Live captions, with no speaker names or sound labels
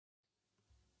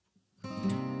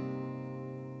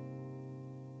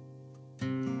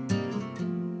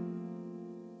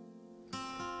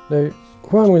Now,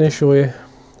 what I'm going to show you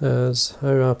is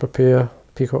how I prepare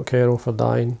Peacock Herl for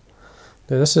dyeing.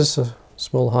 Now this is a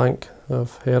small hank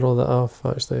of herl that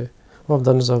what I've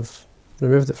done is I've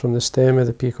removed it from the stem of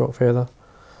the peacock feather,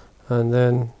 and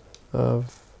then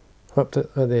I've whipped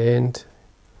it at the end,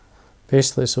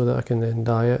 basically so that I can then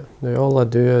dye it. Now all I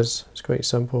do is, it's quite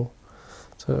simple.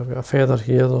 So I've got a feather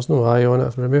here, there's no eye on it,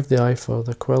 I've removed the eye for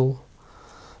the quill,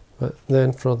 but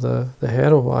then for the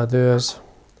herl what I do is,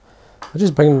 I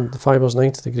just bring the fibres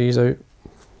 90 degrees out,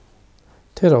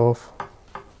 tear it off,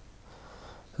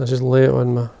 and I just lay it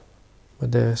on my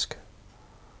desk.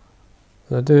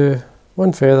 And I do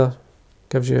one feather,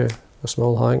 gives you a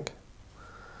small hank.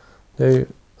 Now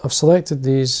I've selected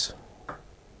these,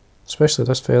 especially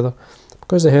this feather,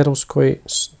 because the herl's quite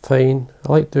fine.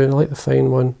 I like the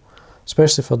fine one,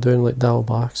 especially for doing like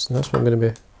Diawl-Bachs, and that's what I'm going to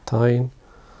be tying.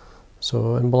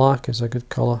 So, and black is a good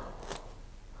colour.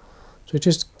 So you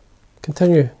just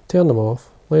continue tearing them off,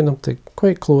 laying them to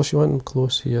quite close. You want them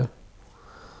close here.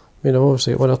 I mean, I've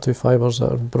obviously got one or two fibres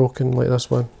that are broken, like this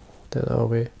one. Take that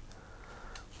away.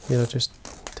 Here, I just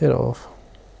tear it off.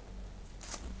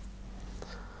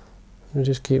 And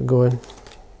just keep going.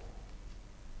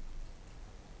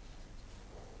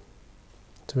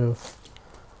 So we've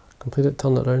completed,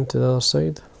 turn it around to the other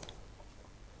side.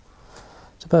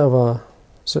 It's a bit of a,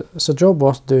 it's a job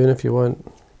worth doing if you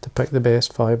want to pick the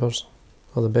best fibres,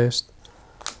 or the best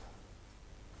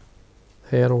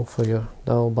herl for your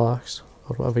Diawl-Bachs,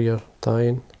 or whatever you're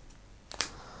tying.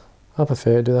 I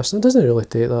prefer to do this, it doesn't really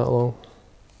take that long.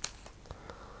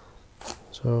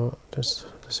 So just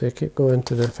to say, keep going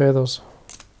to the feathers.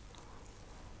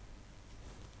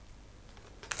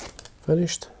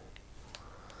 Finished.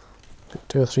 Got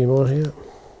 2 or 3 more here.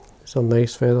 Some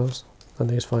nice feathers,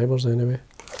 and nice fibres anyway.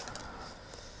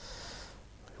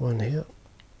 One here.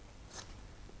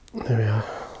 There we are.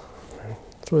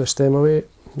 Throw the stem away,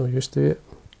 no use to it.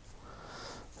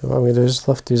 And what I'm going to do is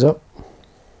lift these up.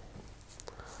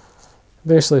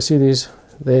 Basically, see these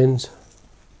ends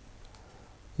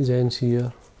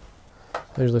here.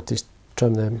 I usually just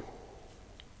trim them.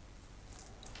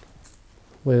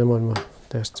 Lay them on my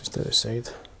desk just to the side.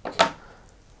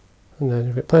 And then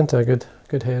you've got plenty of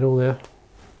good herl there.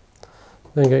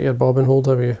 Then get your bobbin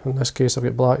holder, in this case I've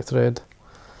got black thread.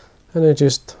 And then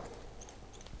just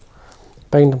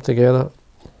bind them together.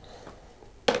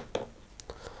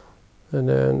 And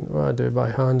then what I do by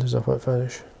hand is a whip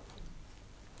finish.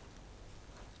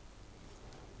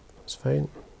 That's fine.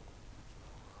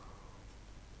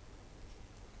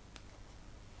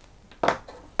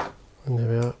 And there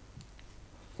we are.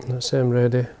 And that's them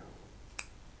ready.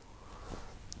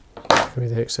 Give me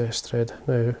the excess thread.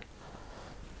 Now,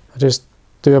 I just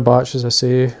do a batch as I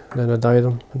say, and then I dye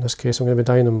them. In this case I'm going to be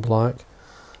dyeing them black.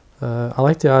 I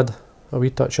like to add a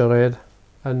wee touch of red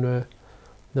in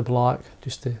the black,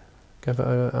 just to give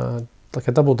it like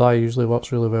a double dye usually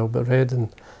works really well, but red and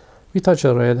a wee touch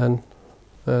of red in,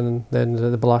 and then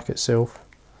the black itself.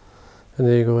 And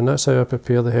there you go, and that's how I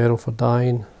prepare the herl for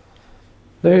dyeing.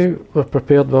 Now we've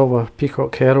prepared our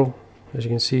Peacock Herl, as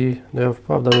you can see. Now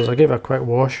what I've done is I gave it a quick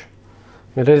wash.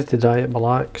 I'm ready to dye it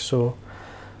black, so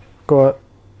I've got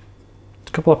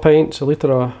a couple of pints, a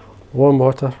litre of warm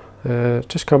water,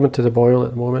 just coming to the boil at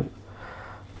the moment.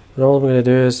 And all I'm going to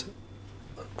do is,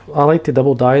 I like to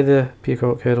double dye the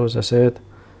Peacock Herl as I said.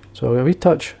 So I've got a wee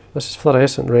touch, this is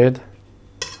fluorescent red.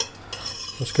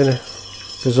 I'm just going to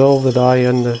dissolve the dye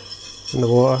in the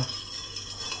water.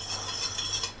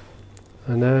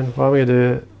 And then what I'm going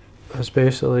to do is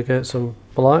basically get some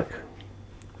black.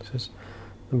 This is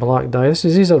the black dye.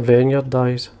 These are vineyard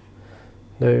dyes.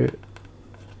 Now,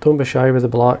 don't be shy with the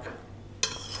black.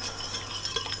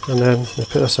 And then we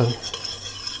put this in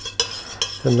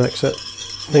and mix it,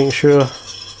 making sure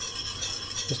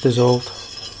it's dissolved.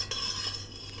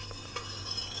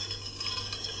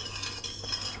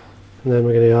 And then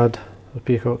we're going to add the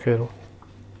Peacock Herl.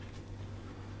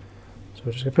 So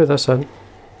we're just going to put this in.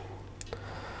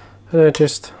 And then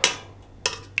just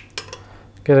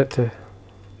get it to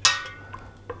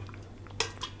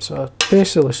sort of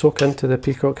basically soak into the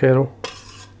Peacock Herl.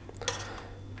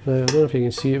 Now, I don't know if you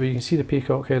can see it, but you can see the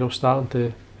Peacock Herl starting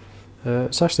to,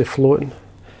 it's actually floating.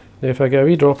 Now if I get a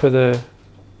wee drop of the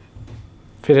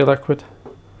fairy liquid,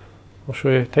 I'll show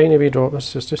you a tiny wee drop,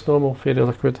 this is just normal fairy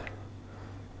liquid.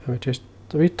 And we just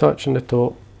a wee touch in the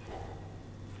top.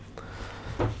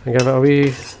 And give it a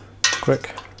wee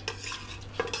quick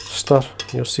stir.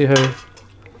 You'll see how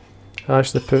it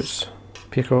actually puts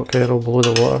Peacock Herl below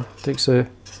the water. Takes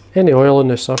any oil on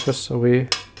the surface away,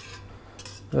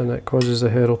 and it causes the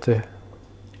herl to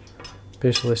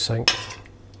basically sink.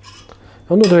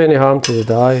 I'll not do any harm to the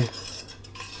dye.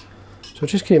 So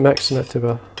just keep mixing it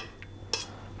till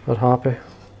we're happy.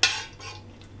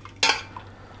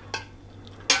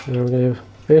 Now we're going to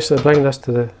basically bring this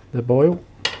to the boil.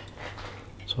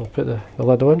 So I'll put the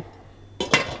lid on,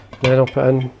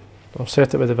 then I'll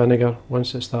set it with the vinegar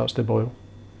once it starts to boil.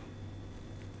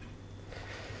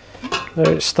 Now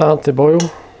it's starting to boil,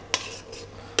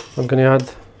 I'm going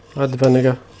to add the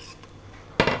vinegar.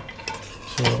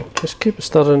 So just keep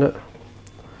stirring it,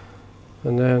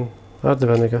 and then add the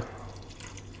vinegar,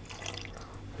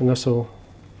 and this will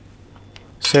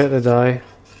set the dye.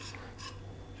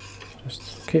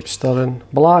 Just keep stirring.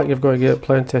 Black, you've got to give it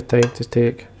plenty of time to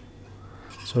take,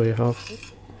 so you have.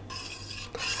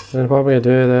 And then what I'm going to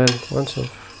do then, once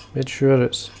I've made sure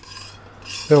it's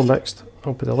well mixed,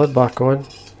 I'll put the lid back on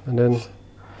and then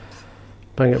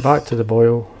bring it back to the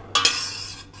boil.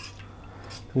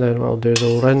 And then what I'll do is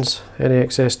I'll rinse any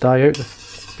excess dye out of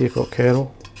the Peacock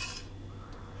Herl.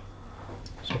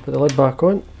 So put the lid back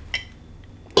on,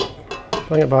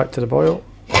 bring it back to the boil.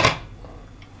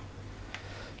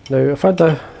 Now I've had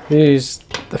the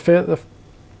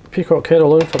Peacock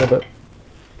Herl on for about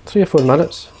 3 or 4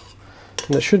 minutes,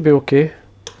 and it should be okay.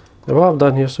 Now what I've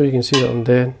done here, so you can see what I'm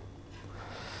doing,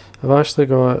 I've actually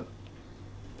got,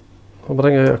 I'll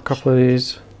bring out a couple of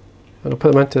these and I'll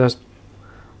put them into this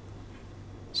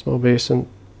small basin,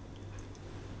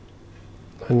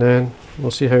 and then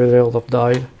we'll see how well they've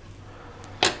dyed.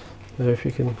 Now if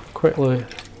you can quickly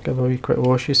give a wee quick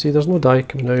wash, you see there's no dye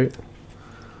coming out,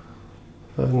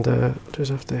 and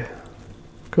just have to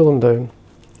cool them down.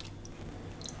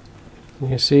 And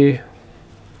you see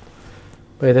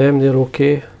by them they're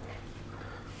okay.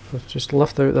 Let's just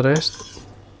lift out the rest.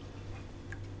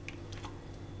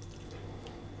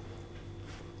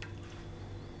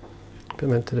 Put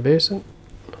them into the basin.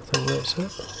 I think that's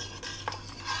it.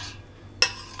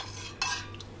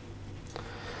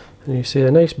 And you see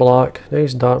a nice black,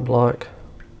 nice dark black,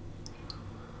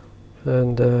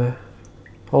 and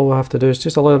all we have to do is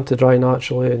just allow them to dry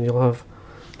naturally, and you'll have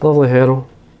lovely herl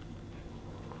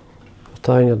for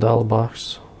tying your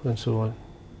Diawl-Bachs and so on.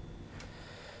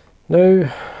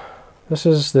 Now this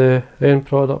is the end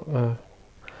product,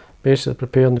 basically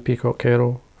preparing the Peacock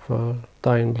Herl for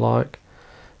dyeing black.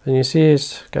 And you see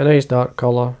it's got a nice dark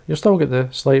colour. You'll still get the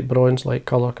slight bronze like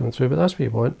colour coming through, but that's what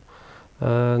you want.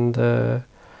 And for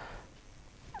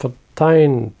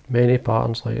tying many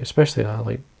patterns, like especially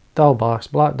like Diawl-Bachs,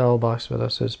 black Diawl-Bachs with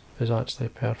this is actually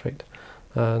perfect.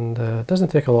 And it doesn't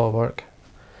take a lot of work,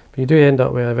 but you do end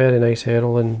up with a very nice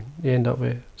herl, and you end up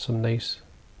with some nice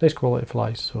quality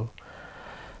flies. So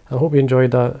I hope you enjoyed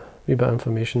that wee bit of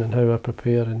information on how I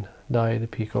prepare and dye the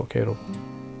Peacock Herl.